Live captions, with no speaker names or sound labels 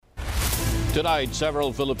Tonight,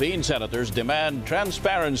 several Philippine senators demand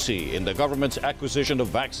transparency in the government's acquisition of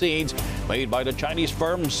vaccines made by the Chinese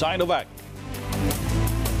firm Sinovac.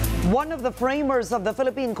 One of the framers of the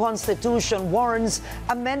Philippine Constitution warns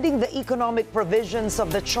amending the economic provisions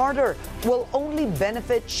of the charter will only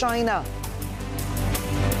benefit China.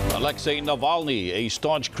 Alexei Navalny, a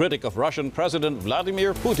staunch critic of Russian President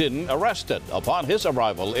Vladimir Putin, arrested upon his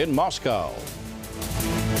arrival in Moscow.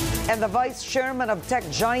 And the vice chairman of tech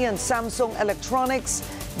giant Samsung Electronics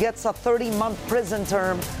gets a 30-month prison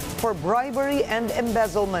term for bribery and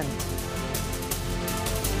embezzlement.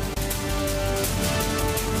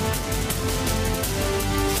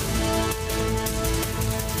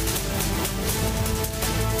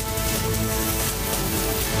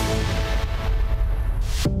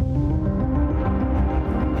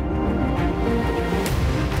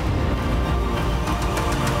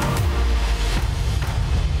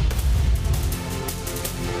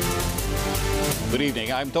 Good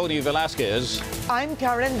evening, I'm Tony Velasquez. I'm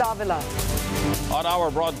Karen Davila. On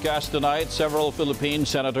our broadcast tonight, several Philippine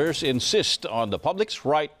senators insist on the public's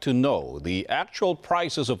right to know the actual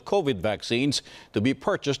prices of COVID vaccines to be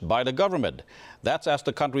purchased by the government. That's as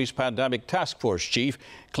the country's pandemic task force chief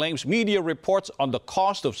claims media reports on the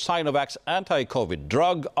cost of Sinovac's anti-COVID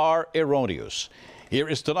drug are erroneous. Here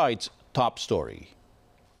is tonight's top story.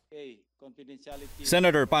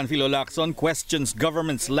 Senator Panfilo Lacson questions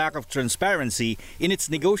government's lack of transparency in its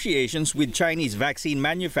negotiations with Chinese vaccine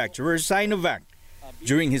manufacturer Sinovac.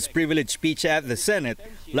 During his privileged speech at the Senate,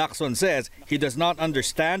 Lacson says he does not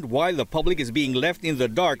understand why the public is being left in the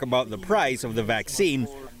dark about the price of the vaccine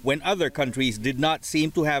when other countries did not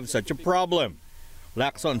seem to have such a problem.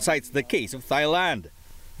 Lacson cites the case of Thailand.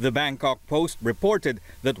 The Bangkok Post reported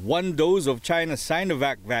that one dose of China's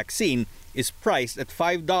Sinovac vaccine is priced at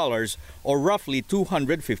 $5 or roughly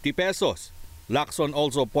 250 pesos. Lacson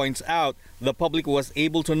also points out the public was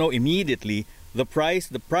able to know immediately the price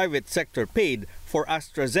the private sector paid for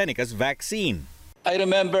AstraZeneca's vaccine. I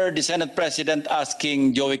remember the Senate President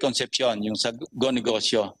asking Joey Concepcion, yung sa Go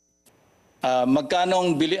Negosyo,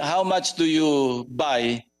 how much do you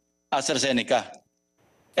buy AstraZeneca?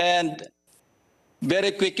 And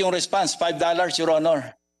very quick yung response, $5, Your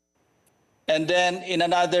Honor. And then in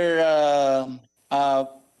another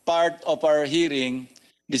part of our hearing,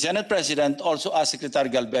 the Senate President also asked Secretary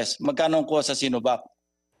Galvez, magkano kuha sa Sinovac?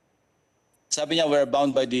 Sabi niya, we're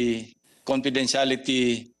bound by the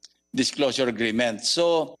confidentiality disclosure agreement.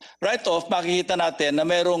 So right off, makikita natin na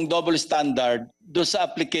mayroong double standard do sa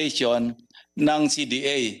application ng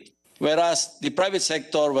CDA. Whereas the private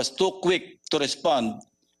sector was too quick to respond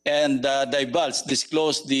and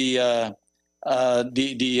disclose the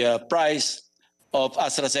price of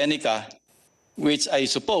AstraZeneca, which I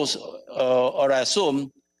suppose or I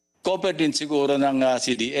assume covered din siguro ng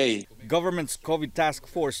CDA. Government's COVID Task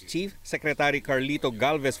Force Chief, Secretary Carlito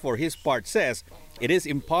Galvez, for his part, says it is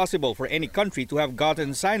impossible for any country to have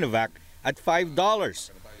gotten Sinovac at $5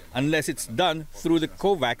 unless it's done through the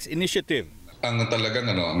COVAX initiative. Ang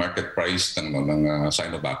talagang market price ng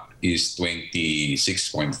Sinovac is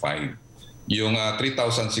 26.5. Yung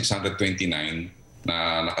 3,629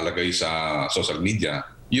 na nakalagay sa social media,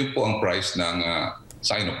 yun po ang price ng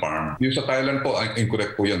Sinopharm. Yung sa Thailand po,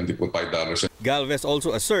 incorrect po yan, hindi po $5. Galvez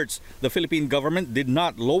also asserts the Philippine government did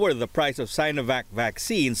not lower the price of Sinovac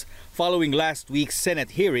vaccines following last week's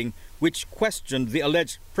Senate hearing, which questioned the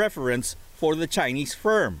alleged preference for the Chinese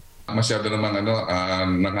firm. Masyado namang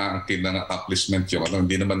nangaangkin ng accomplishment yung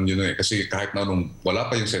hindi naman yun kasi kahit na nung wala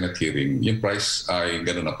pa yung Senate hearing, yung price ay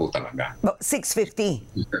gano'n na po talaga.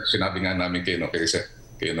 $650. Sinabi nga namin kay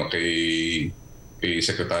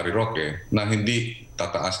Secretary Roque na hindi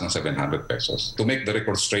tataas ng 700 pesos. To make the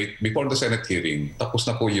record straight, before the Senate hearing, tapos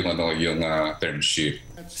na po yung term sheet.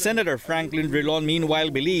 Senator Franklin Drilon, meanwhile,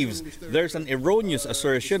 believes there's an erroneous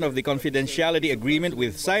assertion of the confidentiality agreement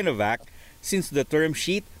with Sinovac since the term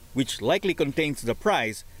sheet, which likely contains the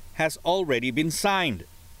price, has already been signed.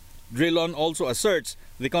 Drilon also asserts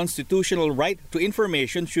the constitutional right to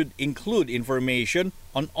information should include information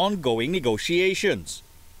on ongoing negotiations.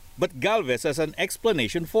 But Galvez has an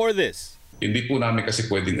explanation for this. Hindi po namin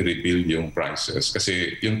kasi pwedeng i-reveal yung prices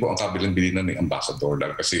kasi yun po ang kabilang bilinan ni Ambassador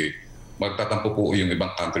dahil kasi magtatampo po yung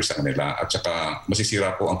ibang countries sa kanila at saka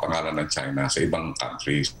masisira po ang pangalan ng China sa ibang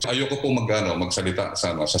countries. Ayoko po magsalita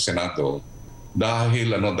sa Senado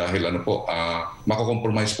dahil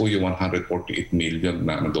mako-compromise po yung 148 million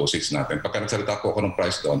na doses natin. Pagka nagsalita po ako ng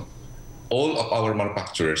price doon, all of our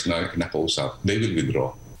manufacturers na kinakausap, they will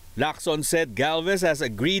withdraw. Lacson said Galvez has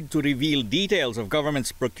agreed to reveal details of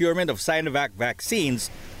government's procurement of Sinovac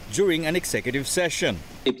vaccines during an executive session.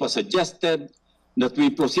 It was suggested that we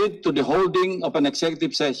proceed to the holding of an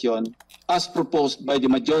executive session as proposed by the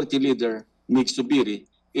Majority Leader, Mig Subiri,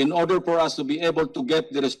 in order for us to be able to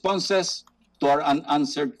get the responses to our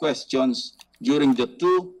unanswered questions during the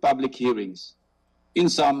 2 public hearings. In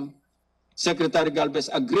sum, Secretary Galvez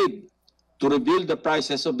agreed to reveal the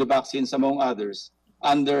prices of the vaccines, among others,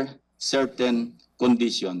 under certain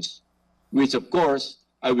conditions, which of course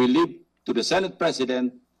I will leave to the Senate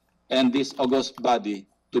President and this august body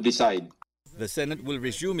to decide. The Senate will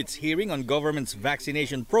resume its hearing on government's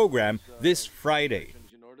vaccination program this Friday.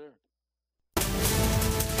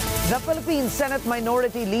 The Philippine Senate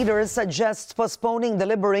Minority Leader suggests postponing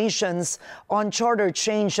deliberations on charter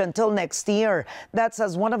change until next year. That's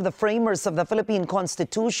as one of the framers of the Philippine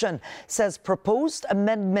Constitution says proposed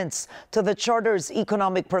amendments to the charter's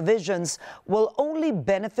economic provisions will only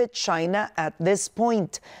benefit China at this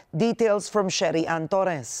point. Details from Sherry Ann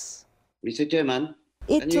Torres. Mr. Chairman,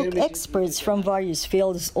 it took experts from various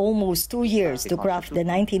fields almost 2 years to craft the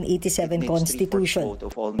 1987 Constitution.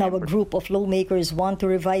 Now a group of lawmakers want to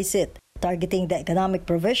revise it, targeting the economic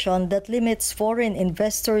provision that limits foreign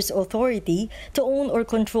investors' authority to own or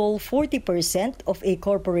control 40% of a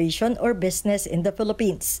corporation or business in the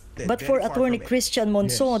Philippines. But for Attorney Christian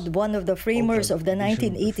Monsod, one of the framers of the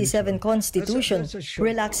 1987 Constitution,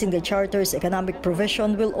 relaxing the charter's economic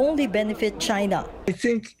provision will only benefit China. I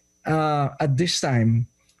think at this time,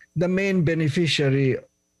 the main beneficiary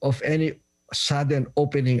of any sudden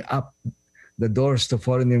opening up the doors to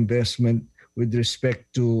foreign investment with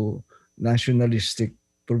respect to nationalistic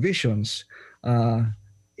provisions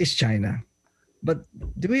is China. But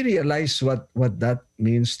do we realize what that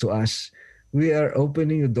means to us? We are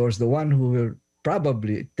opening the doors. The one who will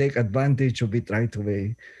probably take advantage of it right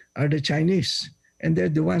away are the Chinese. And they're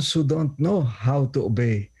the ones who don't know how to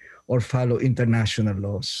obey or follow international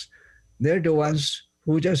laws. They're the ones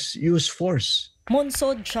who just use force.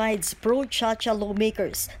 Monsod chides pro-Chacha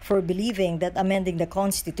lawmakers for believing that amending the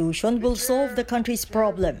Constitution will solve the country's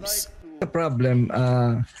problems. The problem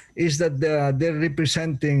is that they're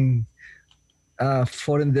representing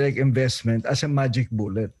foreign direct investment as a magic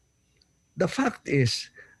bullet. The fact is,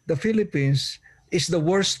 the Philippines is the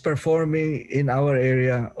worst performing in our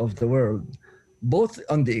area of the world, both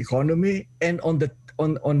on the economy and on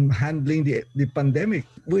handling the pandemic.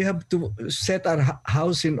 We have to set our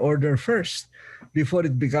house in order first before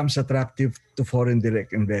it becomes attractive to foreign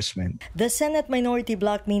direct investment. The Senate Minority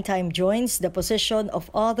Bloc meantime joins the position of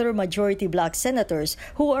other Majority Bloc senators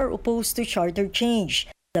who are opposed to charter change.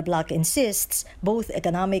 The bloc insists both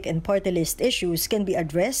economic and party list issues can be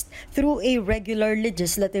addressed through a regular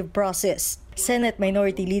legislative process. Senate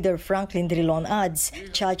Minority Leader Franklin Drilon adds,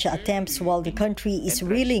 Chacha attempts while the country is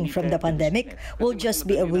reeling from the pandemic will just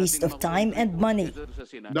be a waste of time and money.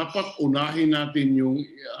 Dapat unahin natin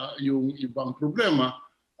yung ibang problema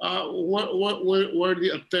where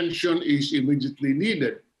the attention is immediately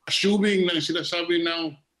needed. Assuming na sinasabi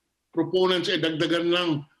ng proponents dagdagan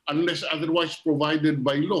lang unless otherwise provided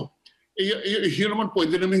by law. Yun naman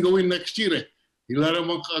pwede namin gawin next year. Hila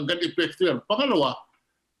naman kaagad epekto yan. Pangalawa,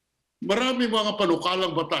 marami mga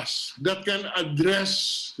panukalang batas that can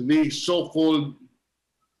address the so-called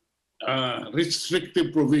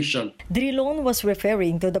restrictive provision. Drilon was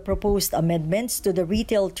referring to the proposed amendments to the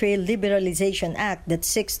Retail Trade Liberalization Act that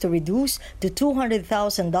seeks to reduce to $200,000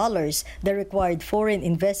 the required foreign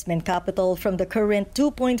investment capital from the current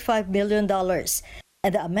 $2.5 million.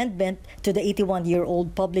 And the amendment to the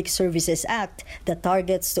 81-year-old Public Services Act that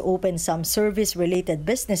targets to open some service-related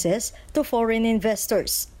businesses to foreign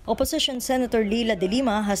investors. Opposition Senator Leila De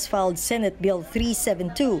Lima has filed Senate Bill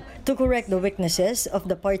 372 to correct the weaknesses of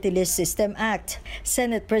the Party List System Act.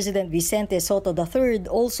 Senate President Vicente Soto III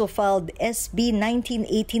also filed SB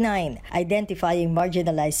 1989, identifying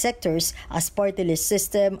marginalized sectors as party list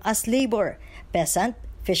system as labor, peasant,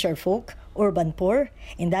 fisherfolk, urban poor,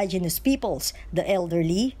 indigenous peoples, the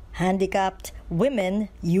elderly, handicapped, women,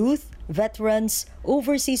 youth, veterans,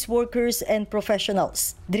 overseas workers, and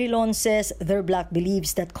professionals. Drilon says their bloc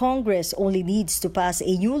believes that Congress only needs to pass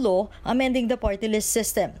a new law amending the party list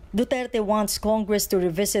system. Duterte wants Congress to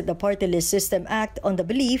revisit the Party List System Act on the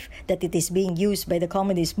belief that it is being used by the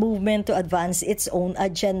communist movement to advance its own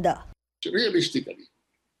agenda. Realistically,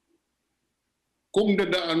 kung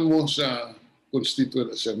dadaan mo sa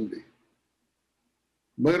Constituent Assembly,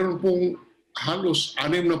 mayroon pong halos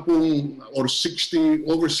 60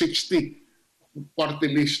 over 60 party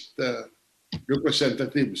list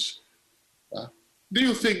representatives. Do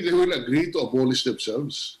you think they will agree to abolish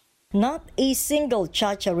themselves? Not a single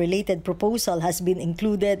Chacha-related proposal has been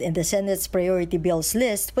included in the Senate's priority bills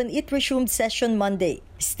list when it resumed session Monday.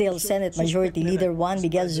 Still, Senate Majority Leader Juan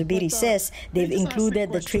Miguel Zubiri says they've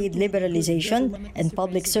included the Trade Liberalization and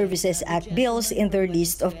Public Services Act bills in their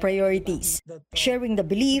list of priorities, sharing the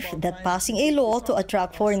belief that passing a law to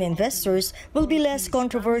attract foreign investors will be less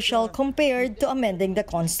controversial compared to amending the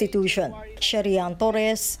Constitution. Sharian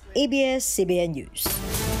Torres, ABS-CBN News.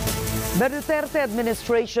 The Duterte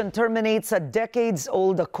administration terminates a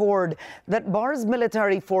decades-old accord that bars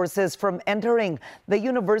military forces from entering the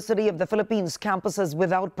University of the Philippines campuses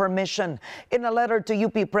without permission. In a letter to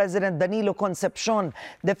UP President Danilo Concepcion,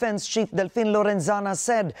 Defense Chief Delfin Lorenzana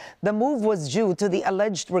said the move was due to the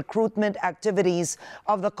alleged recruitment activities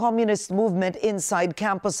of the communist movement inside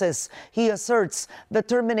campuses. He asserts the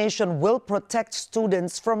termination will protect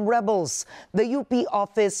students from rebels. The UP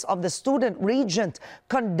Office of the Student Regent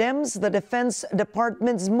condemns the Defense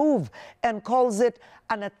Department's move and calls it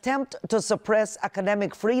an attempt to suppress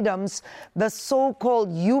academic freedoms. The so-called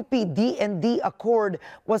UP-DND Accord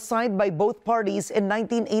was signed by both parties in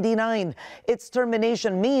 1989. Its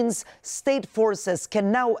termination means state forces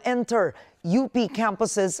can now enter UP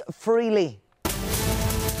campuses freely.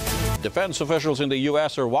 Defense officials in the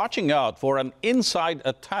U.S. are watching out for an inside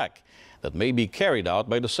attack that may be carried out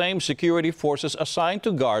by the same security forces assigned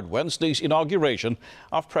to guard Wednesday's inauguration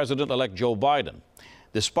of President-elect Joe Biden.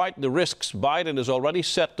 Despite the risks, Biden is already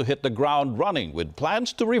set to hit the ground running with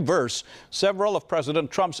plans to reverse several of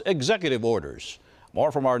President Trump's executive orders.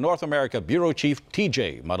 More from our North America Bureau Chief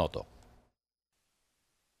TJ Manoto.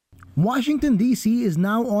 Washington, D.C. is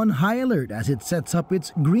now on high alert as it sets up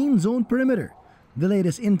its green zone perimeter. The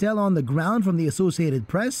latest intel on the ground from the Associated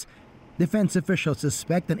Press: defense officials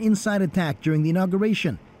suspect an inside attack during the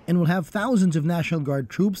inauguration and will have thousands of National Guard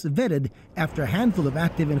troops vetted after a handful of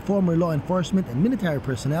active and former law enforcement and military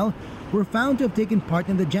personnel were found to have taken part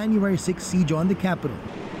in the January 6 siege on the Capitol.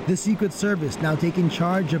 The Secret Service now taking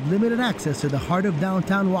charge of limited access to the heart of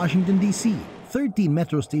downtown Washington, D.C. 13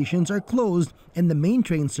 metro stations are closed and the main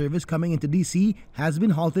train service coming into D.C. has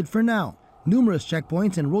been halted for now. Numerous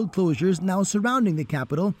checkpoints and road closures now surrounding the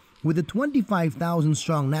Capitol, with the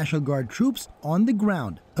 25,000-strong National Guard troops on the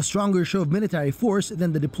ground, a stronger show of military force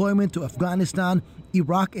than the deployment to Afghanistan,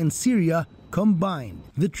 Iraq, and Syria combined.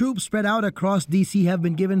 The troops spread out across D.C. have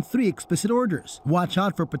been given 3 explicit orders: watch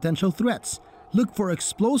out for potential threats, look for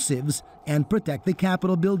explosives, and protect the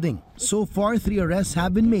Capitol building. So far, 3 arrests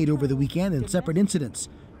have been made over the weekend in separate incidents.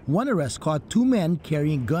 One arrest caught 2 men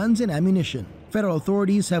carrying guns and ammunition. Federal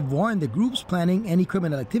authorities have warned the groups planning any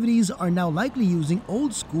criminal activities are now likely using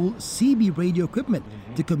old-school CB radio equipment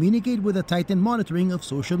to communicate with the tightened monitoring of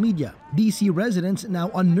social media. D.C. residents now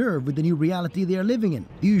unnerved with the new reality they are living in.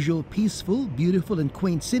 The usual peaceful, beautiful, and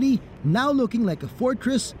quaint city now looking like a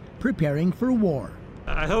fortress preparing for war.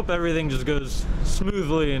 I hope everything just goes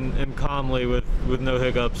smoothly and calmly with no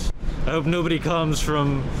hiccups. I hope nobody comes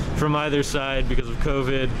from either side because of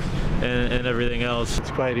COVID and everything else. It's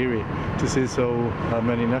quite eerie to see so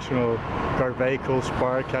many National Guard vehicles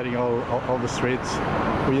parked, cutting all the streets.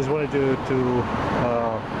 We just wanted to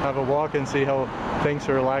have a walk and see how things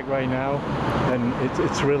are like right now, and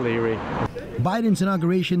it's really eerie. Biden's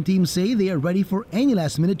inauguration team say they are ready for any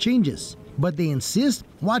last-minute changes, but they insist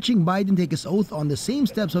watching Biden take his oath on the same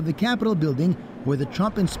steps of the Capitol building where the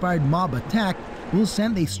Trump-inspired mob attacked will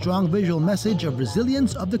send a strong visual message of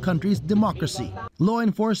resilience of the country's democracy. Law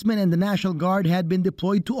enforcement and the National Guard had been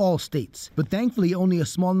deployed to all states, but thankfully only a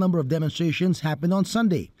small number of demonstrations happened on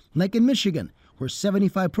Sunday, like in Michigan, where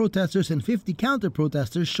 75 protesters and 50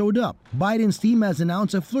 counter-protesters showed up. Biden's team has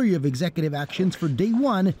announced a flurry of executive actions for day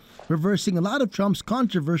one, reversing a lot of Trump's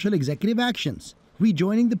controversial executive actions: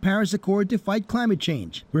 rejoining the Paris Accord to fight climate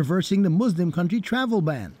change, reversing the Muslim country travel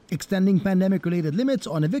ban, extending pandemic-related limits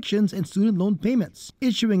on evictions and student loan payments,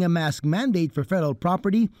 issuing a mask mandate for federal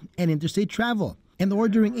property and interstate travel, and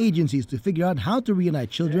ordering agencies to figure out how to reunite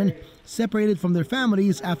children separated from their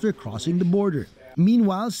families after crossing the border.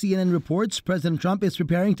 Meanwhile, CNN reports President Trump is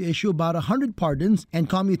preparing to issue about 100 pardons and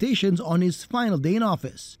commutations on his final day in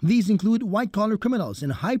office. These include white-collar criminals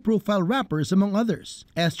and high-profile rappers, among others.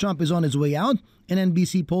 As Trump is on his way out, an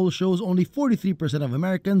NBC poll shows only 43% of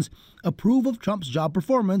Americans approve of Trump's job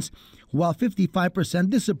performance, while 55%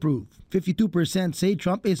 disapprove. 52% say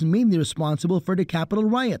Trump is mainly responsible for the Capitol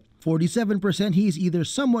riot. 47% he is either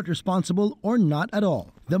somewhat responsible or not at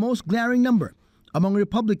all. The most glaring number: among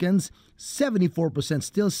Republicans, 74%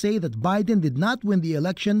 still say that Biden did not win the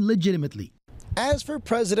election legitimately. As for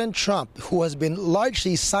President Trump, who has been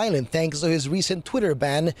largely silent thanks to his recent Twitter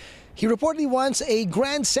ban, he reportedly wants a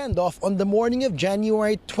grand send-off on the morning of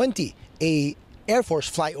January 20, a Air Force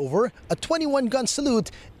flyover, a 21-gun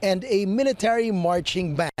salute, and a military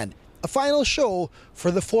marching band. A final show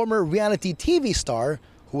for the former reality TV star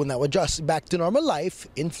who will now adjust back to normal life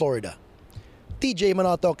in Florida. TJ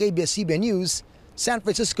Manotok, ABS-CBN News, San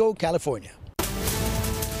Francisco, California.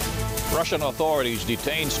 Russian authorities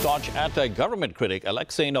detained staunch anti-government critic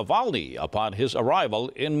Alexei Navalny upon his arrival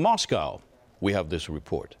in Moscow. We have this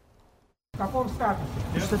report.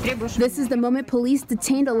 This is the moment police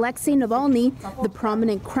detained Alexei Navalny, the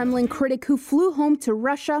prominent Kremlin critic who flew home to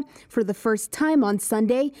Russia for the first time on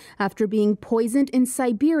Sunday after being poisoned in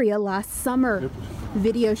Siberia last summer.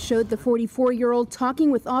 Video showed the 44-year-old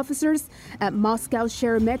talking with officers at Moscow's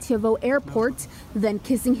Sheremetyevo airport, then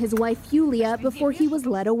kissing his wife Yulia before he was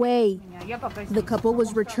led away. The couple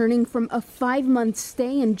was returning from a 5-month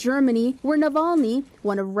stay in Germany, where Navalny,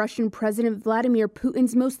 one of Russian President Vladimir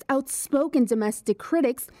Putin's most outspoken domestic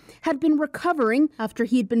critics, had been recovering after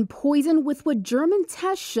he had been poisoned with what German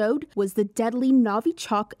tests showed was the deadly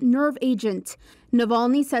Novichok nerve agent.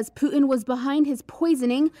 Navalny says Putin was behind his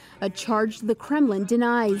poisoning, a charge the Kremlin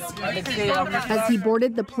denies. As he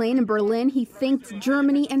boarded the plane in Berlin, he thanked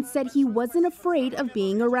Germany and said he wasn't afraid of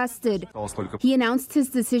being arrested. He announced his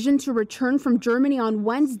decision to return from Germany on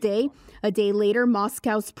Wednesday. A day later,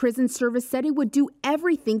 Moscow's prison service said it would do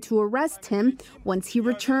everything to arrest him once he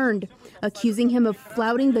returned, accusing him of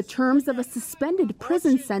flouting the terms of a suspended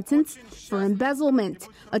prison sentence for embezzlement,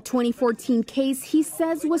 a 2014 case he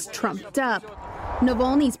says was trumped up.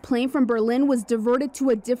 Navalny's plane from Berlin was diverted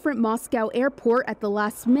to a different Moscow airport at the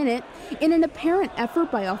last minute in an apparent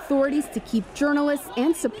effort by authorities to keep journalists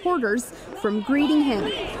and supporters from greeting him.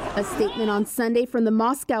 A statement on Sunday from the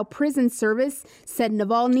Moscow prison service said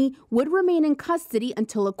Navalny would remain in custody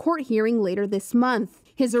until a court hearing later this month.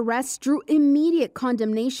 His arrest drew immediate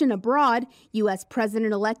condemnation abroad. U.S.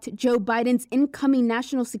 President-elect Joe Biden's incoming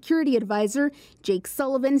national security advisor, Jake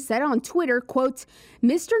Sullivan, said on Twitter, quote,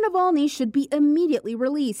 "Mr. Navalny should be immediately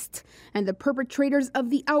released, and the perpetrators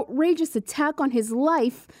of the outrageous attack on his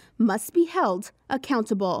life must be held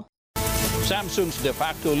accountable." Samsung's de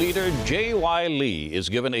facto leader, J.Y. Lee, is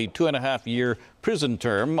given a 2.5-year prison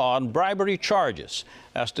term on bribery charges.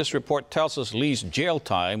 As this report tells us, Lee's jail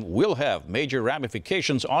time will have major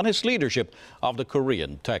ramifications on his leadership of the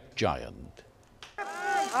Korean tech giant.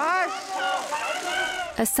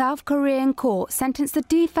 A South Korean court sentenced the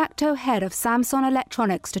de facto head of Samsung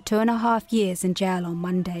Electronics to 2.5 years in jail on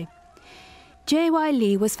Monday. J.Y.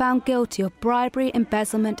 Lee was found guilty of bribery,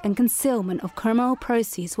 embezzlement and concealment of criminal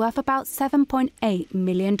proceeds worth about $7.8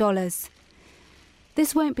 million.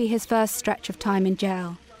 This won't be his first stretch of time in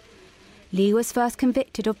jail. Lee was first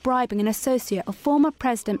convicted of bribing an associate of former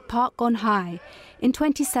President Park Geun-hye in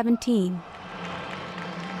 2017.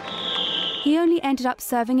 He only ended up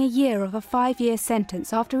serving a year of a 5-year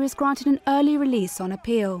sentence after he was granted an early release on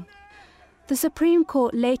appeal. The Supreme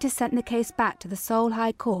Court later sent the case back to the Seoul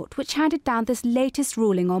High Court, which handed down this latest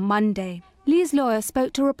ruling on Monday. Lee's lawyer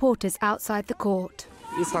spoke to reporters outside the court.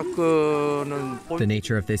 The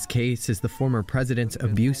nature of this case is the former president's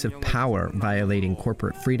abuse of power, violating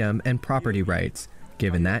corporate freedom and property rights.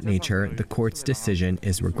 Given that nature, the court's decision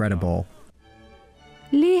is regrettable.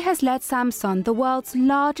 Lee has led Samsung, the world's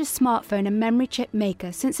largest smartphone and memory chip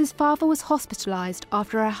maker, since his father was hospitalized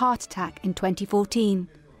after a heart attack in 2014.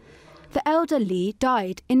 The elder Lee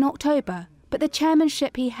died in October, but the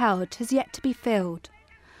chairmanship he held has yet to be filled.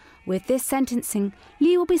 With this sentencing,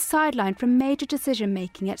 Lee will be sidelined from major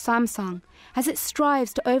decision-making at Samsung as it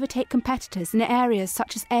strives to overtake competitors in areas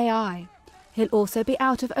such as AI. He'll also be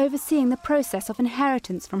out of overseeing the process of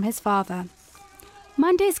inheritance from his father.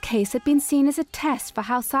 Monday's case had been seen as a test for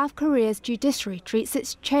how South Korea's judiciary treats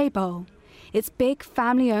its chaebol, its big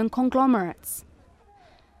family-owned conglomerates.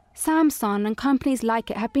 Samsung and companies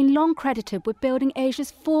like it have been long credited with building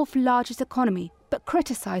Asia's 4th largest economy, but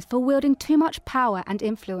criticised for wielding too much power and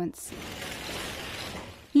influence.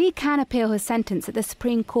 Lee can appeal his sentence at the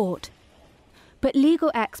Supreme Court, but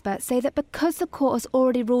legal experts say that because the court has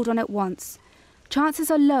already ruled on it once,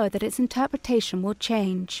 chances are low that its interpretation will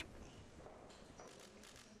change.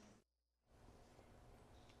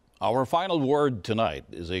 Our final word tonight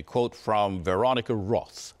is a quote from Veronica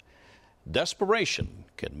Roth. Desperation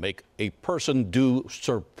can make a person do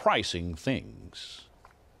surprising things.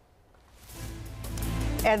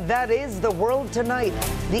 And that is The World Tonight,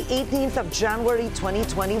 the 18th of January,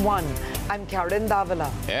 2021. I'm Karen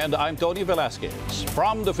Davila. And I'm Tony Velasquez.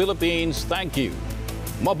 From the Philippines, thank you.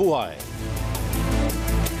 Mabuhay.